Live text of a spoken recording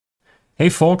Hey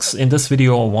folks, in this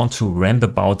video I want to rant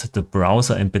about the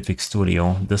browser in Bitwig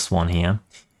Studio, this one here.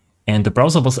 And the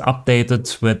browser was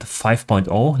updated with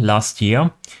 5.0 last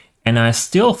year, and I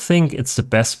still think it's the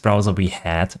best browser we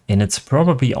had, and it's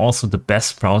probably also the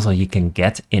best browser you can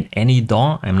get in any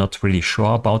DAW. I'm not really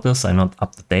sure about this, I'm not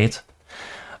up to date.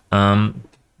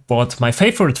 But my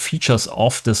favorite features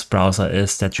of this browser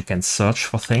is that you can search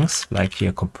for things like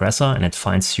here compressor, and it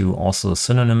finds you also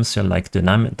synonyms here like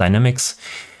dynamics.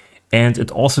 And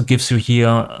it also gives you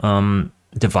here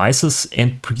devices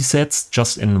and presets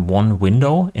just in one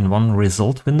window, in one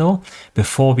result window.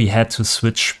 Before we had to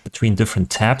switch between different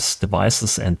tabs,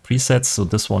 devices and presets. So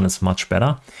this one is much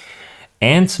better.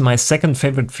 And my second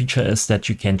favorite feature is that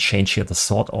you can change here the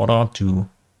sort order to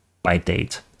by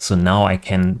date. So now I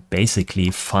can basically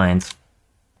find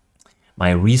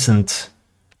my recent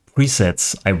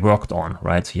presets I worked on,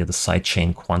 right? Here the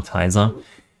sidechain quantizer,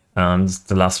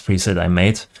 the last preset I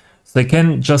made. So I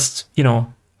can just,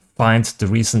 find the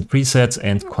recent presets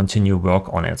and continue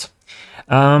work on it.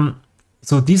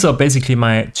 So these are basically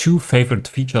my two favorite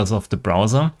features of the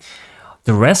browser.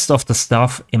 The rest of the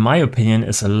stuff, in my opinion,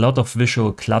 is a lot of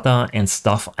visual clutter and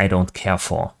stuff I don't care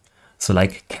for. So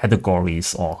like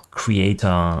categories or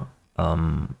creator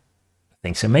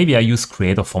things. So maybe I use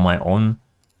creator for my own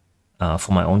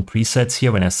presets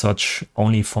here when I search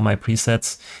only for my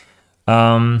presets.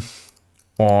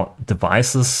 Or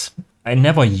devices. I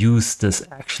never use this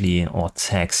actually, or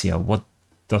tags here. What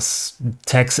does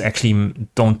tags actually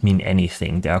don't mean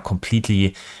anything. They are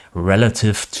completely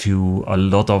relative to a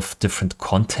lot of different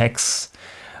contexts.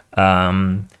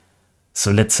 So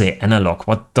let's say analog.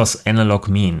 What does analog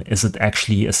mean? Is it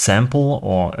actually a sample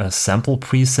or a sample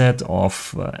preset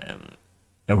of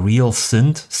a real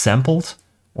synth sampled?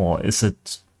 Or is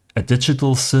it a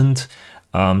digital synth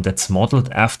that's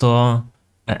modeled after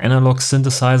an analog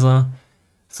synthesizer?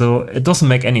 So it doesn't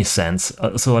make any sense.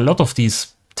 So a lot of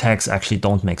these tags actually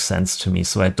don't make sense to me,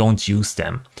 so I don't use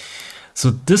them. So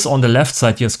this on the left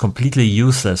side here is completely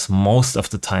useless most of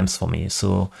the times for me.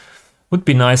 So it would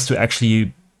be nice to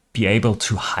actually be able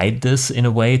to hide this in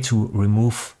a way to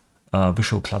remove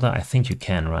visual clutter. I think you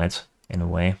can, right? In a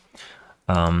way.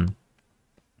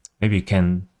 Maybe you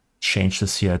can change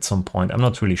this here at some point. I'm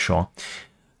not really sure.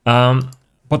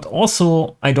 But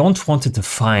also, I don't want to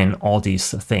define all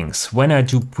these things. When I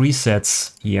do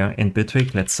presets here in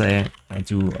Bitwig, let's say I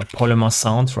do a polymer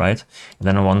sound, right? And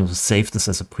then I want to save this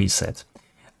as a preset.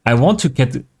 I want to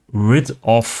get rid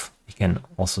of, you can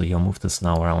also here move this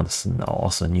now around, this is now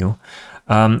also new.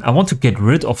 I want to get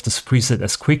rid of this preset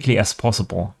as quickly as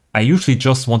possible. I usually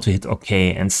just want to hit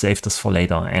OK and save this for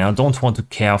later. And I don't want to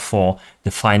care for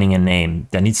defining a name.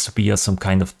 There needs to be some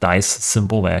kind of dice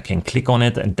symbol where I can click on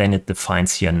it and then it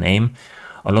defines here a name.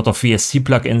 A lot of VST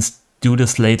plugins do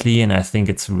this lately and I think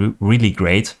it's really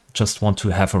great. Just want to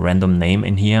have a random name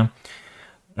in here.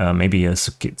 Maybe a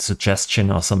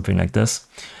suggestion or something like this.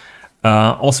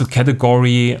 Also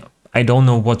category. I don't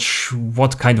know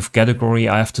what kind of category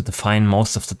I have to define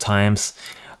most of the times.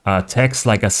 Text,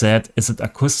 like I said, is it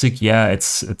acoustic? Yeah,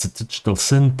 it's a digital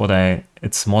synth, but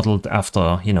it's modeled after,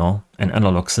 an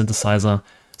analog synthesizer.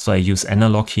 So I use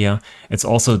analog here. It's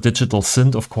also a digital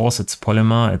synth, of course. It's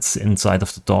polymer. It's inside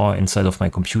of the DAW, inside of my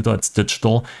computer. It's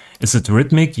digital. Is it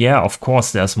rhythmic? Yeah, of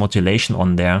course. There's modulation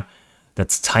on there.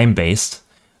 That's time-based.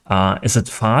 Is it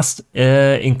fast?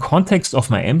 In context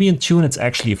of my ambient tune, it's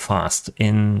actually fast.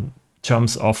 In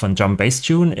terms of a drum bass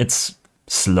tune, it's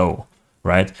slow.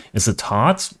 Right? Is it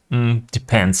hard?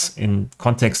 Depends. In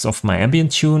context of my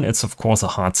ambient tune, it's of course a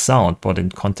hard sound, but in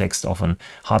context of a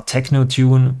hard techno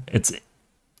tune, it's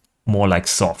more like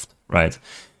soft, right?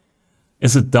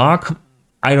 Is it dark?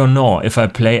 I don't know. If I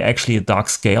play actually a dark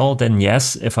scale, then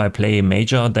yes. If I play a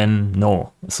major, then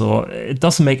no. So it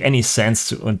doesn't make any sense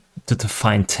to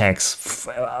define tags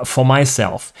for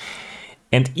myself.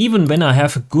 And even when I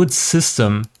have a good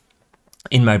system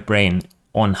in my brain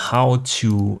on how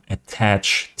to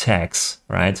attach tags,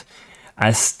 right?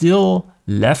 I still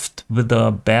left with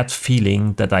a bad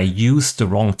feeling that I used the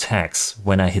wrong tags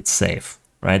when I hit save,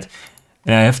 right?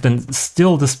 And I have then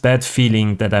still this bad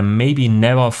feeling that I maybe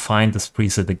never find this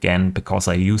preset again because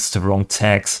I used the wrong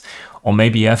tags, or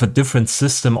maybe I have a different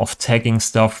system of tagging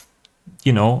stuff,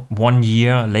 1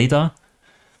 year later.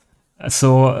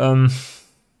 So,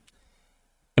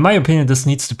 in my opinion, this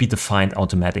needs to be defined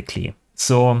automatically.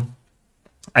 So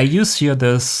I use here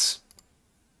this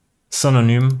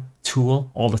synonym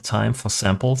tool all the time for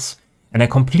samples, and I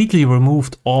completely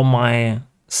removed all my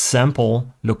sample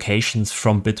locations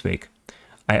from Bitwig.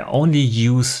 I only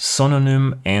use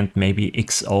synonym and maybe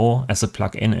XO as a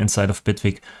plugin inside of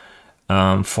Bitwig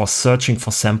for searching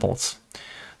for samples.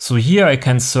 So here I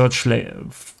can search,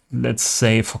 let's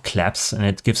say, for claps, and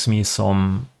it gives me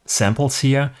some samples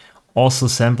here. Also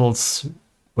samples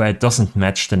where it doesn't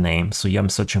match the name. So here I'm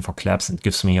searching for claps, and it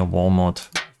gives me a Walmart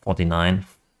 49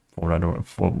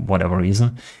 for whatever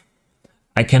reason.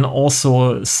 I can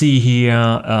also see here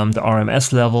the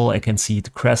RMS level. I can see the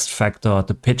crest factor,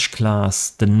 the pitch class,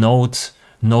 the note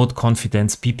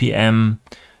confidence, BPM,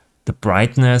 the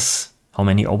brightness, how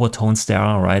many overtones there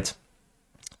are, right?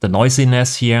 The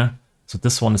noisiness here. So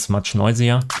this one is much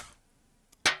noisier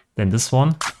than this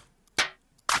one,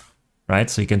 right?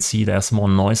 So you can see there's more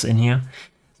noise in here.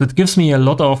 So it gives me a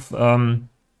lot of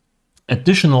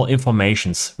additional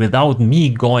informations without me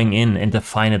going in and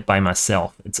define it by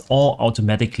myself. It's all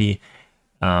automatically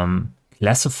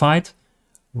classified,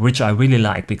 which I really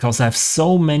like because I have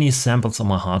so many samples on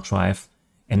my hard drive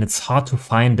and it's hard to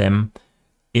find them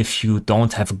if you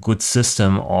don't have a good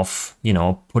system of, you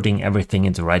know, putting everything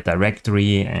into the right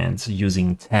directory and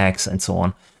using tags and so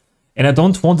on. And I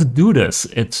don't want to do this.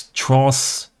 It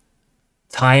draws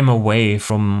time away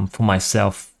from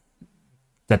myself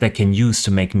that I can use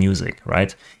to make music,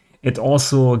 right? It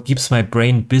also keeps my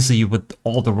brain busy with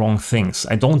all the wrong things.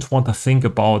 I don't want to think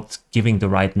about giving the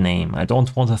right name. I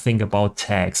don't want to think about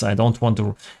tags. I don't want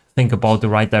to think about the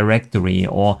right directory,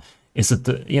 or is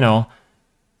it, you know,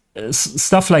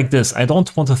 stuff like this. I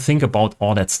don't want to think about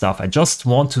all that stuff. I just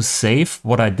want to save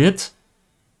what I did,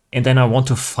 and then I want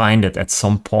to find it at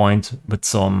some point with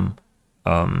some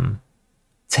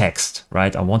text,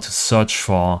 right? I want to search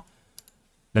for,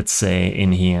 let's say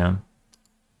in here,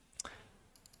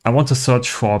 I want to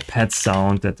search for a pad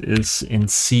sound that is in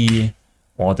C,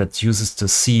 or that uses the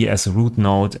C as a root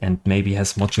node and maybe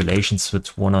has modulations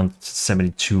with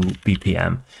 172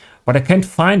 BPM. But I can't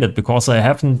find it because I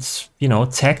haven't, you know,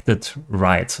 tagged it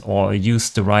right or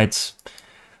used the right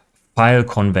file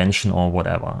convention or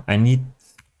whatever. I need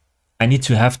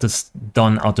to have this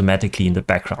done automatically in the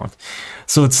background.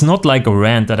 So it's not like a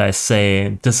rant that I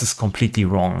say this is completely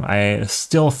wrong. I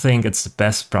still think it's the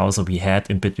best browser we had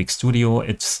in Bitwig Studio.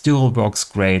 It still works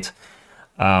great,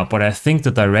 but I think the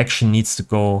direction needs to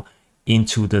go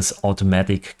into this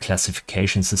automatic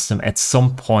classification system at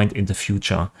some point in the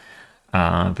future.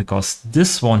 Because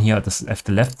this one here at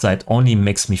the left side only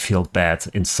makes me feel bad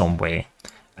in some way.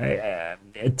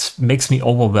 It makes me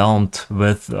overwhelmed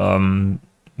with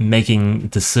making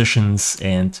decisions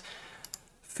and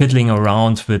fiddling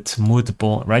around with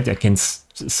multiple, right? I can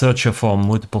search for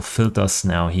multiple filters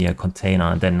now here,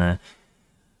 container, and then,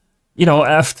 you know,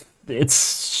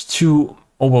 it's too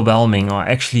overwhelming, or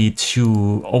actually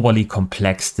too overly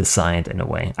complex designed in a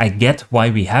way. I get why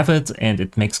we have it, and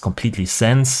it makes completely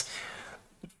sense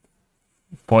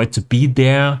for it to be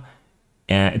there.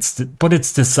 But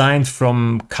it's designed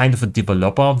from kind of a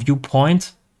developer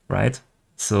viewpoint, right?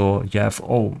 So you have,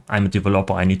 oh, I'm a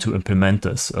developer, I need to implement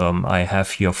this. I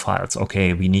have here files.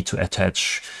 Okay, we need to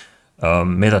attach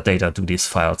metadata to these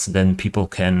files. Then people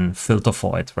can filter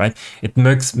for it, right? It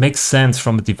makes sense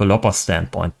from a developer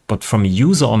standpoint, but from a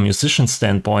user or musician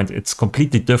standpoint, it's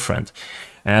completely different.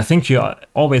 And I think you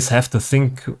always have to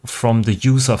think from the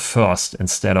user first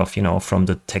instead of, you know, from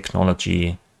the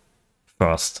technology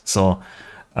first. So,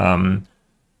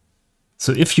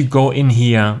 so if you go in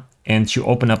here and you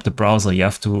open up the browser, you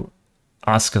have to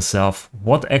ask yourself,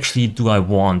 what actually do I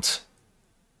want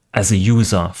as a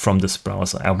user from this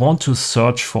browser? I want to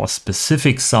search for a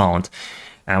specific sound.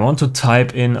 I want to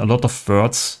type in a lot of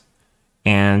words,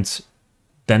 and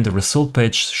then the result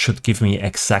page should give me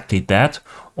exactly that,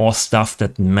 or stuff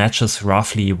that matches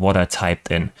roughly what I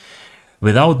typed in,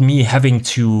 without me having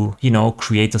to, you know,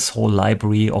 create this whole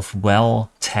library of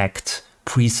well-tagged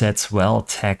presets,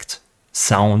 well-tagged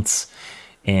sounds,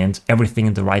 and everything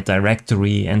in the right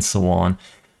directory and so on.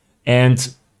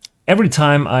 And every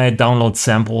time I download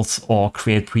samples or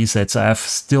create presets, I have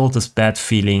still this bad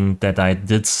feeling that I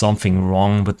did something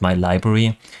wrong with my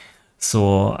library.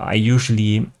 So I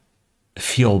usually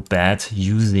feel bad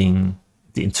using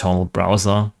the internal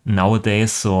browser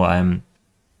nowadays. So I'm,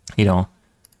 you know,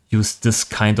 use this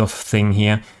kind of thing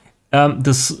here.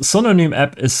 This Synonym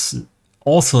app is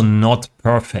also not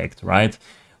perfect, right?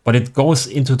 But it goes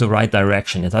into the right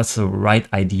direction. It has the right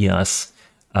ideas.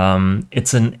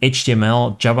 It's an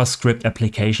HTML JavaScript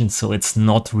application, so it's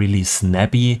not really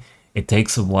snappy. It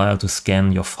takes a while to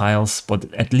scan your files,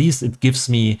 but at least it gives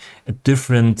me a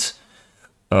different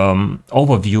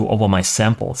overview over my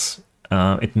samples.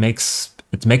 It makes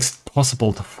it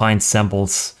possible to find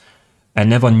samples I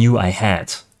never knew I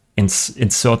had in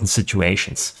certain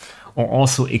situations. Or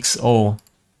also XO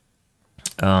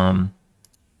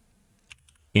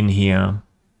in here.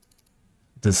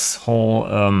 This whole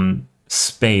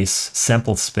space,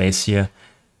 sample space here,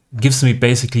 gives me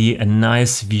basically a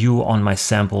nice view on my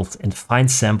samples and find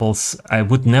samples I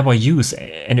would never use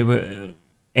anywhere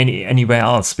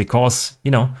else, because,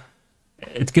 you know,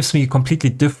 it gives me a completely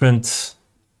different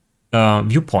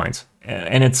viewpoint,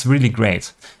 and it's really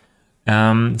great.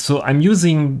 So I'm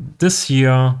using this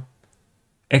here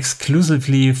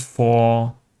exclusively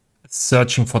for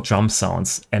searching for drum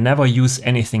sounds and never use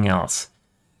anything else.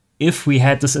 If we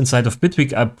had this inside of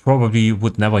Bitwig, I probably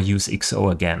would never use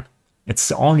XO again. It's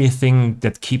the only thing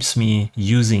that keeps me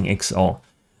using XO.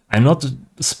 I'm not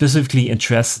specifically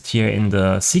interested here in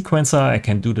the sequencer. I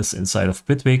can do this inside of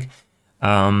Bitwig.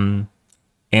 And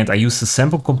I use the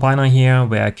sample combiner here,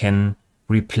 where I can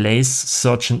replace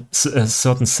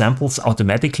certain samples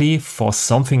automatically for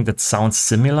something that sounds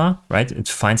similar, right? It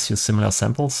finds you similar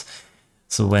samples.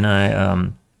 So when I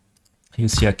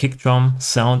use here a kick drum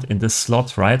sound in this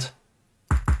slot, right?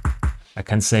 I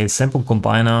can say sample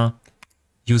combiner,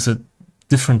 use a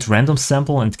different random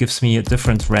sample, and it gives me a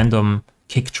different random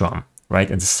kick drum,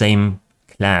 right? In the same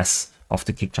class of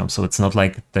the kick drum. So it's not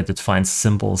like that it finds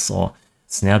cymbals or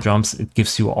snare drums. It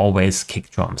gives you always kick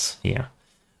drums here,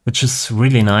 which is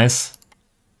really nice.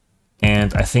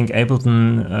 And I think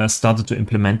Ableton started to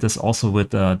implement this also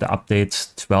with the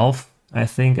update 12,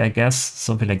 I guess,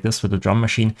 something like this with the drum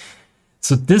machine.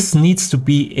 So this needs to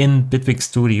be in Bitwig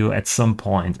Studio at some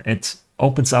point. It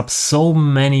opens up so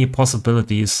many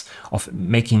possibilities of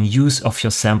making use of your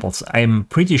samples. I'm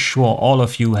pretty sure all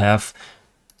of you have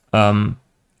gigabytes,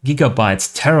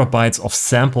 terabytes of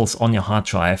samples on your hard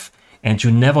drive, and you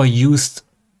never used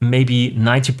maybe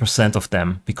 90% of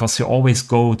them, because you always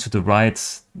go to the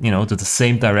right, you know, to the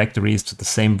same directories, to the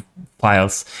same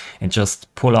files, and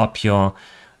just pull up your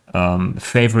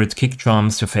favorite kick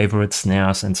drums, your favorite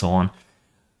snares, and so on.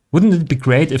 Wouldn't it be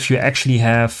great if you actually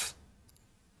have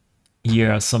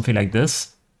here something like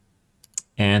this?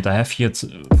 And I have here,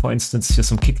 for instance, here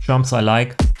some kick drums I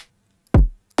like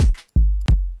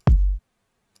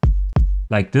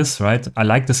this, right? I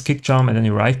like this kick drum, and then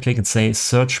you right click and say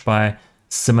search by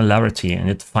similarity, and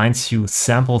it finds you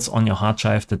samples on your hard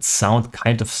drive that sound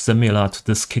kind of similar to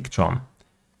this kick drum.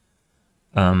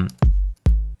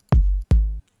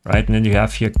 Right, and then you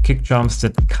have here kick drums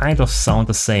that kind of sound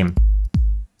the same.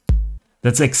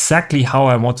 That's exactly how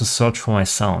I want to search for my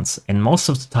sounds. And most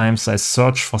of the times I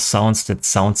search for sounds that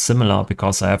sound similar,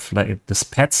 because I have like this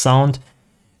pad sound,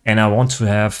 and I want to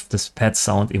have this pad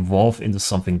sound evolve into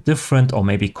something different, or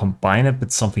maybe combine it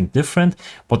with something different,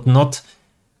 but not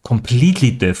completely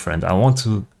different. I want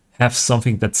to have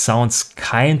something that sounds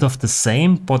kind of the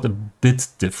same, but a bit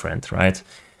different, right?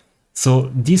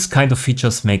 So these kind of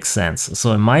features make sense.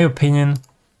 So in my opinion,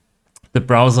 the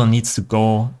browser needs to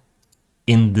go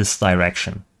in this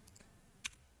direction.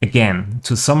 Again,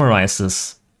 to summarize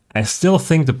this, I still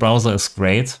think the browser is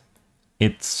great.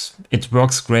 It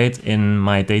works great in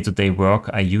my day-to-day work.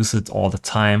 I use it all the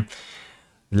time.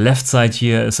 The left side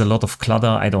here is a lot of clutter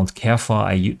I don't care for.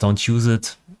 I don't use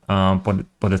it, but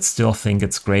I still think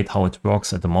it's great how it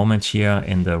works at the moment here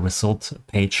in the result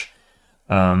page.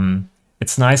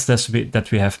 It's nice that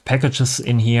we have packages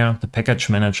in here, the package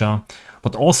manager,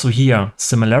 but also here,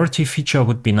 similarity feature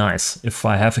would be nice. If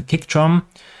I have a kick drum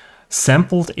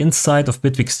sampled inside of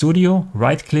Bitwig Studio,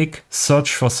 right click,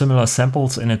 search for similar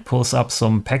samples, and it pulls up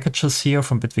some packages here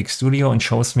from Bitwig Studio and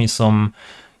shows me some,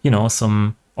 you know,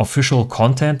 some official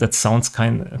content that sounds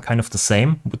kind of the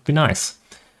same, would be nice.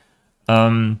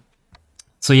 So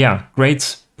yeah,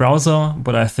 great browser,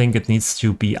 but I think it needs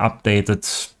to be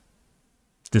updated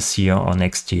this year or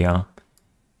next year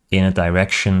in a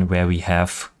direction where we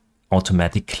have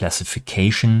automatic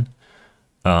classification,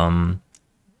 automatic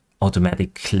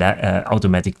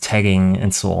tagging,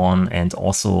 and so on, and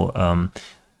also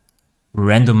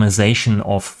randomization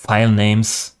of file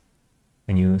names.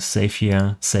 When you save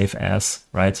here, save as,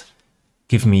 right?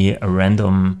 Give me a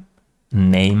random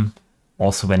name.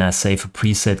 Also, when I save a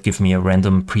preset, give me a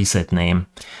random preset name.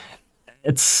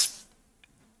 It's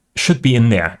should be in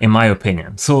there, in my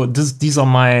opinion. So these are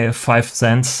my 5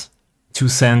 cents, 2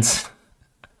 cents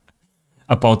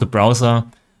about the browser.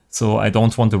 So I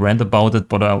don't want to rant about it,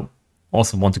 but I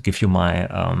also want to give you my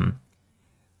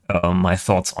my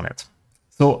thoughts on it.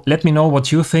 So let me know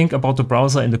what you think about the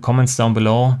browser in the comments down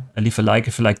below. Leave a like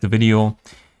if you liked the video,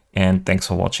 and thanks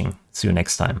for watching. See you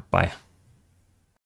next time. Bye.